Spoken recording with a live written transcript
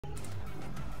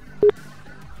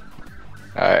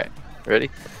Alright, ready?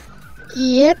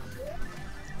 Yep.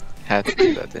 Had to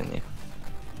do that, didn't you?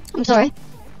 I'm sorry.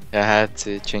 I had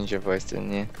to change your voice,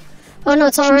 didn't you? Oh no,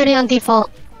 it's already on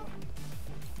default.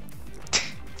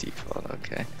 Default,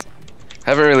 okay.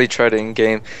 Haven't really tried it in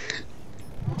game,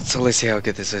 so let's see how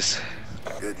good this is.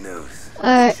 Good news.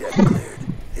 Alright. Check cleared.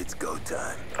 It's go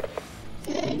time.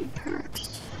 Gain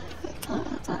perks.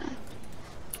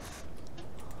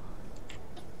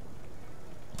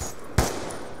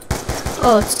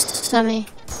 Oh, it's semi.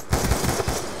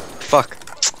 Fuck.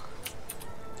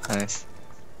 Nice.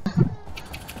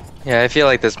 Yeah, I feel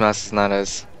like this mouse is not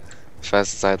as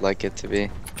fast as I'd like it to be.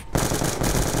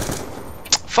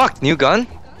 Fuck, new gun?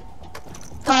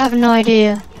 I have no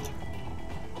idea.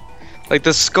 Like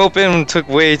the scope in took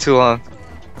way too long.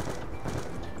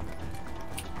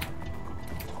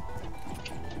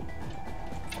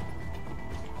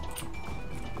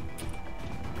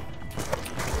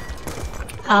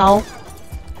 Ow.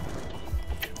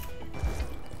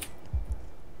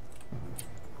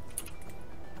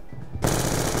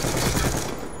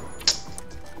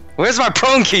 Where's my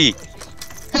prone key?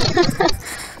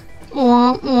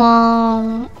 Wah,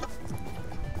 wah.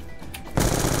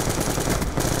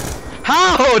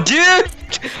 How, dude?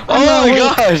 Oh I'm my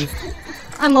awake. god.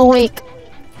 I'm awake.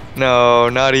 No,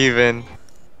 not even.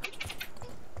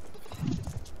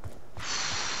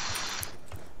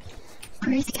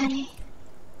 Breathe, Kenny.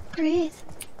 Breathe.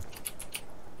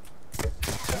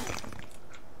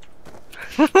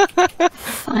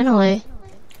 Finally.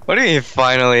 What do you mean,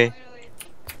 finally?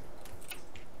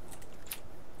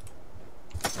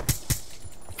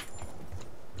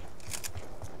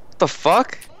 What the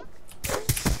fuck?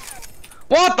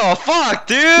 What the fuck,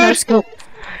 dude? No scope.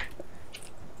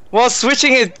 Well,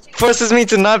 switching it forces me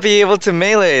to not be able to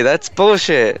melee. That's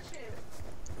bullshit.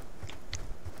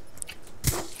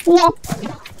 Wah.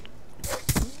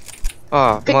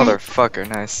 Oh, Good motherfucker,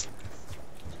 nice.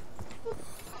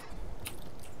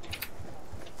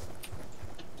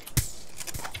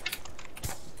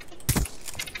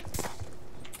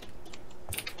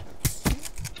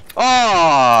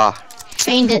 Oh,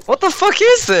 Chained it. what the fuck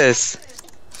is this?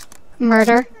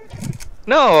 Murder.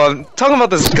 No, I'm talking about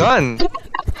this gun.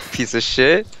 Piece of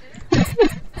shit.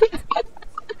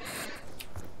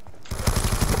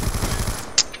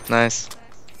 Nice.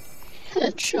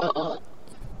 Headshot.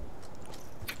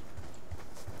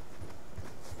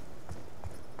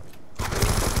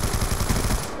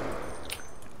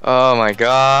 Oh my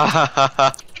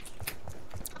god.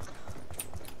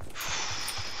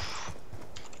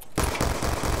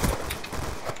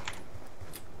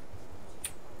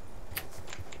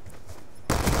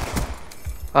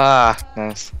 Ah,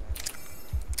 nice.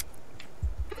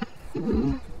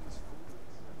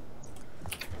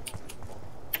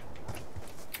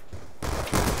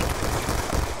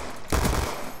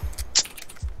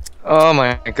 Oh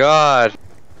my god.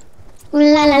 Ooh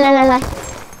la la la la la.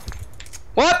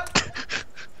 What?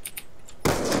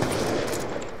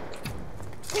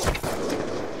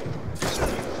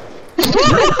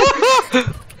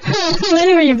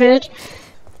 Anyway, you bitch.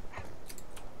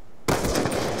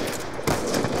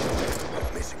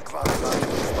 Mission clock about to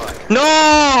expire.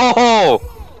 No!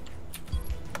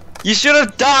 You should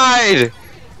have died!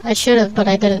 I should have, but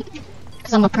I didn't.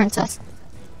 Because I'm a princess.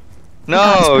 No,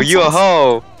 God's you a princess.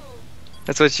 hoe.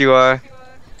 That's what you are.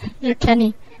 You're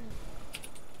Kenny.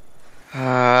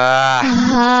 Not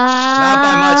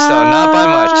by much though, not by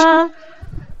much.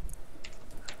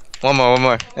 One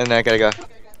more, and then I gotta go.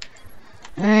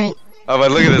 Alright. Oh,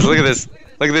 but look at this, look at this.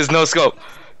 Look at this, no scope.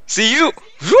 See you?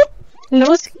 Whoop!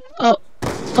 No oh.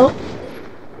 Oh.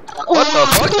 What the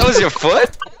fuck? That was your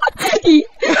foot?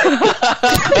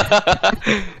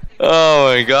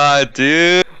 Oh my god,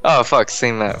 dude. Oh fuck,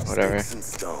 same map, whatever. Sticks and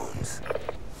stones.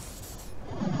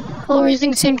 Oh, we're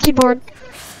using the same keyboard.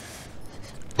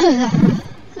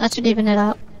 That should even it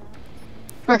out.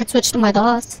 Or I could switch to my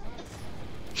DOS.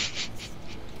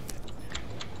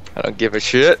 I don't give a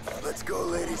shit. Let's go,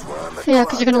 ladies. We're on the Yeah, clock.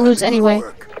 'cause you're gonna lose anyway.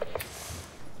 Work.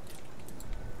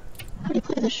 How do you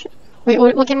play this shit? Wait,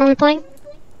 what game are we playing?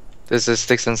 This is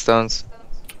Sticks and Stones.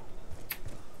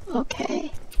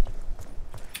 Okay.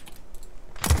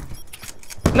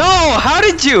 No! How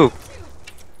did you?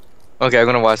 Okay, I'm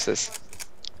gonna watch this.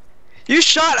 You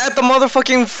shot at the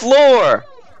motherfucking floor!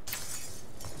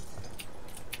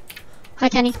 Hi,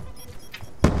 Kenny.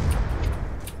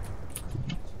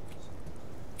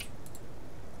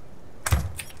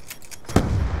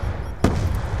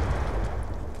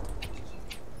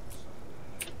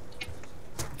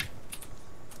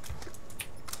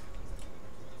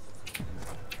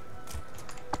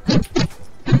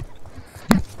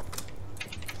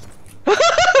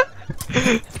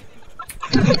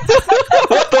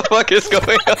 What the fuck is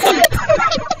going on?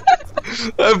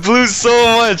 I blew so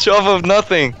much off of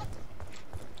nothing.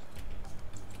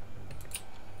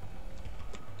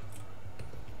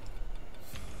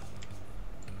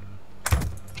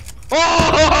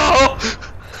 Oh!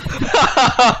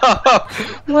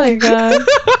 Oh my god.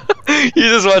 You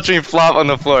just watch me flop on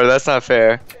the floor. That's not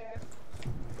fair.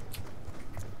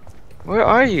 Where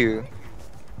are you?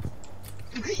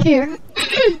 Here.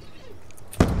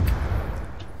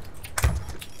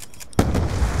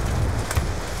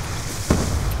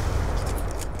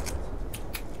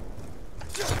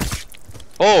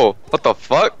 Oh, what the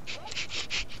fuck?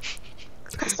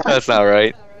 That's not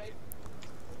right.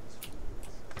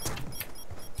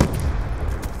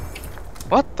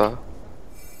 What the?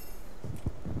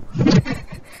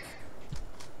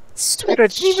 Switch. Dude, I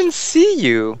didn't even see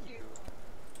you.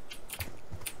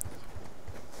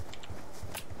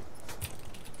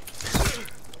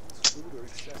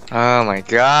 Oh my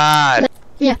god.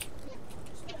 Yeah.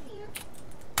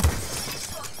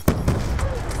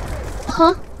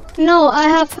 Huh? No, I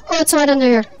have. Oh, it's right under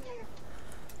here.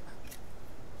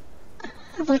 I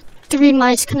have like 3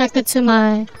 mice connected to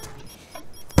my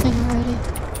thing already.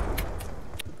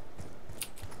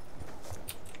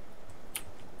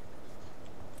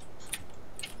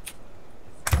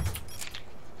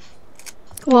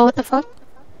 Whoa, what the fuck?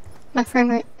 My frame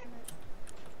rate.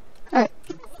 Alright.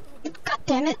 God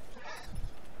damn it.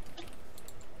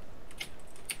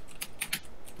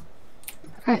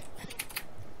 Alright.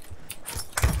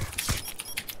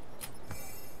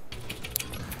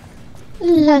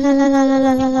 La la la la la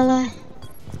la la la la.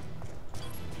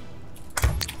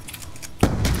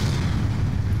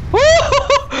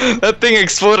 That thing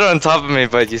exploded on top of me,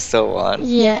 but you still won.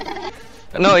 Yeah.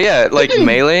 No, yeah, like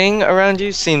meleeing around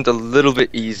you seemed a little bit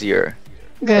easier.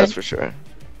 Good. That's for sure.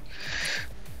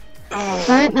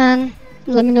 Alright, man.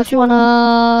 Let me know if you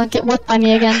wanna get whipped by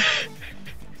me again.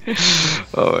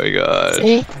 Oh my god.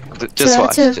 See? Just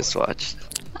watch, Two. just watch.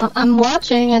 I'm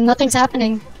watching and nothing's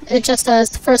happening. It just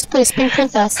says first place pink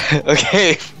princess.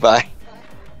 Okay, bye.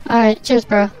 Alright, cheers,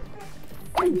 bro.